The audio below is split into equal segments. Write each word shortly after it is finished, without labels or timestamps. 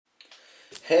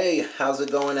Hey, how's it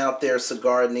going out there,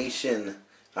 Cigar Nation?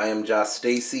 I am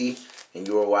Stacey, and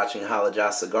you are watching Holla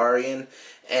Cigarian.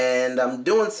 And I'm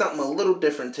doing something a little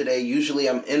different today. Usually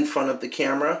I'm in front of the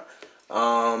camera,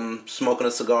 smoking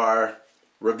a cigar,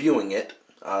 reviewing it,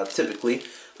 typically.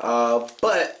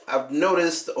 But I've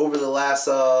noticed over the last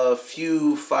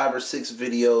few 5 or 6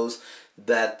 videos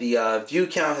that the view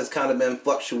count has kind of been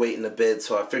fluctuating a bit,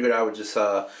 so I figured I would just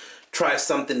try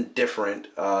something different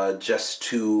just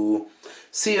to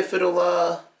see if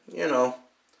it'll,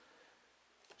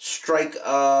 strike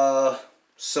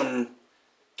some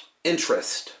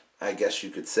interest, I guess you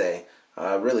could say.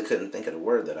 I really couldn't think of the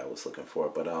word that I was looking for,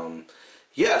 but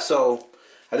yeah, so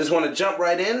I just want to jump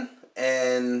right in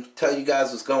and tell you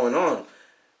guys what's going on.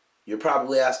 You're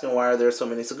probably asking why are there so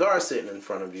many cigars sitting in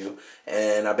front of you,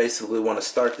 and I basically want to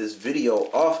start this video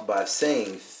off by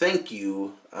saying thank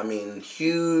you. I mean,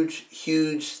 huge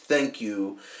thank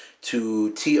you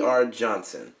to T.R.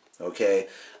 Johnson. Okay,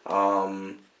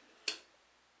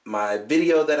 my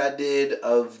video that I did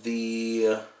of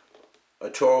the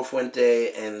Toro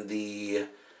Fuente and the,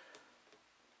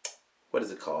 what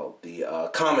is it called? The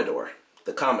Commodore.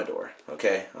 The Commodore.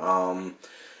 Okay.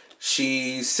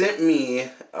 She sent me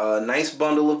a nice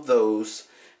bundle of those,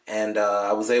 and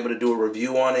I was able to do a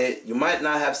review on it. You might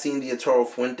not have seen the Toro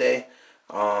Fuente.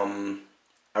 I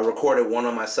recorded one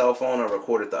on my cell phone. I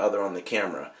recorded the other on the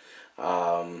camera.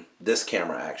 This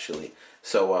camera, actually.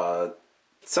 So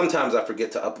sometimes I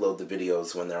forget to upload the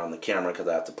videos when they're on the camera because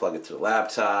I have to plug it to the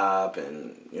laptop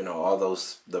and, all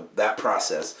those, that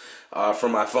process.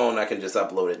 From my phone, I can just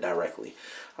upload it directly.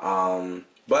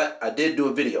 But I did do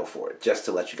a video for it, just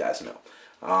to let you guys know.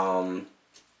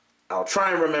 I'll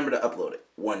try and remember to upload it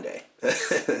one day.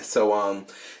 So,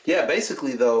 yeah,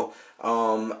 basically, though,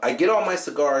 I get all my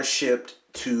cigars shipped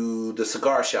to the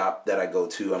cigar shop that I go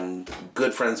to. I'm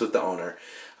good friends with the owner.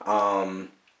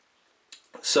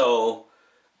 So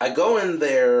I go in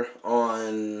there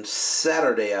on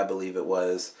Saturday, I believe it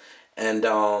was, and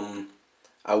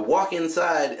I walk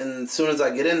inside, and as soon as I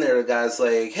get in there, the guy's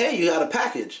like, "Hey, you got a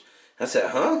package." I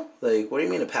said, "Huh? Like, what do you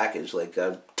mean a package?" Like,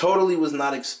 I totally was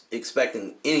not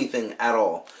expecting anything at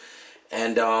all.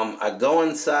 And I go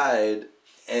inside,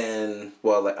 and,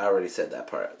 well, like, I already said that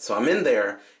part. So I'm in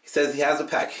there. He says he has a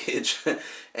package.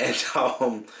 And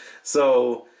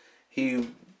so he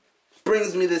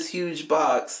brings me this huge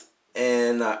box,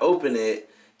 and I open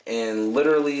it, and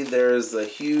literally there's a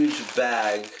huge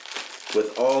bag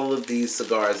with all of these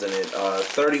cigars in it.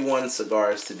 31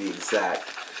 cigars to be exact.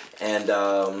 And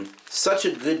such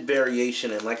a good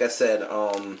variation, and like I said,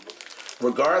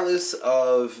 regardless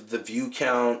of the view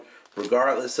count,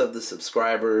 regardless of the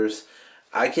subscribers,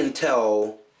 I can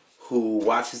tell who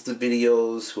watches the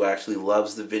videos, who actually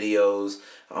loves the videos,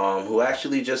 who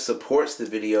actually just supports the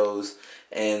videos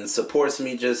and supports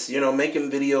me just,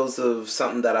 making videos of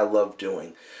something that I love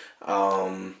doing.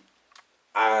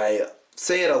 I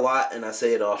say it a lot and I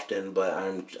say it often, but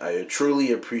I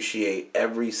truly appreciate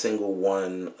every single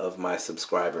one of my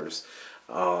subscribers.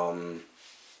 I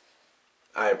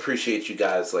appreciate you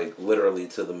guys, like, literally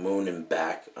to the moon and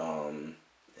back.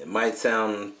 It might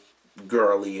sound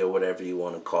girly or whatever you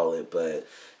want to call it, but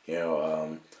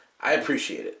I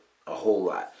appreciate it a whole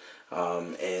lot.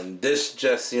 And this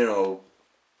just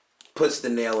puts the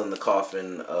nail in the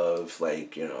coffin of,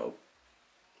 like,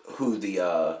 who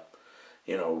the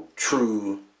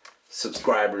true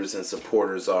subscribers and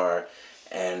supporters are.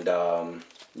 And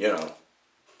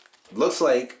looks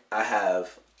like I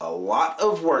have a lot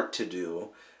of work to do.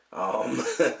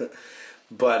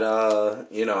 But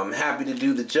I'm happy to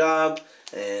do the job,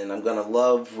 and I'm gonna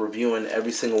love reviewing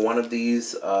every single one of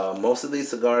these. Most of these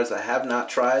cigars I have not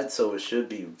tried, so it should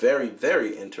be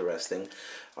very interesting.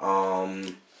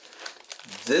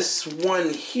 This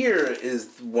one here is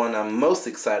one I'm most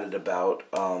excited about,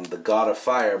 the God of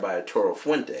Fire by Toro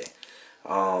Fuente.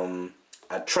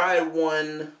 I tried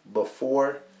one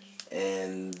before,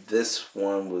 and this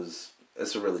one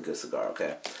it's a really good cigar,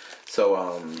 okay?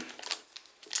 So,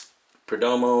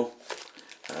 Perdomo,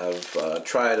 I've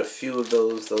tried a few of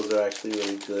those. Those are actually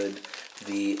really good.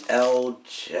 The El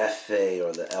Jefe,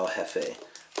 or the El Jefe,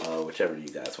 whichever you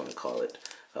guys want to call it.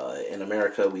 In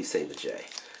America, we say the J.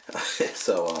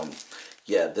 So,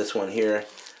 yeah, this one here,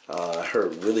 I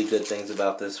heard really good things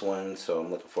about this one, so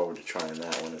I'm looking forward to trying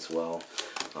that one as well.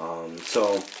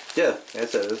 So, yeah, like I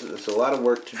said, there's a lot of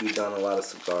work to be done, a lot of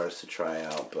cigars to try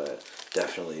out, but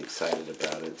definitely excited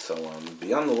about it. So,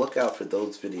 be on the lookout for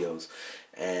those videos.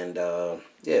 And,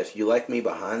 yeah, if you like me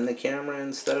behind the camera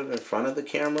instead of in front of the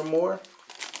camera more,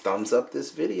 thumbs up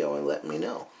this video and let me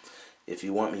know. If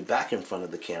you want me back in front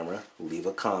of the camera, leave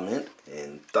a comment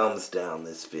and thumbs down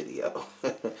this video.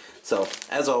 So,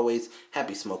 as always,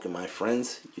 happy smoking, my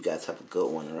friends. You guys have a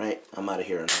good one, alright? I'm out of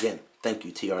here. And again, thank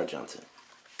you, T.R. Johnson.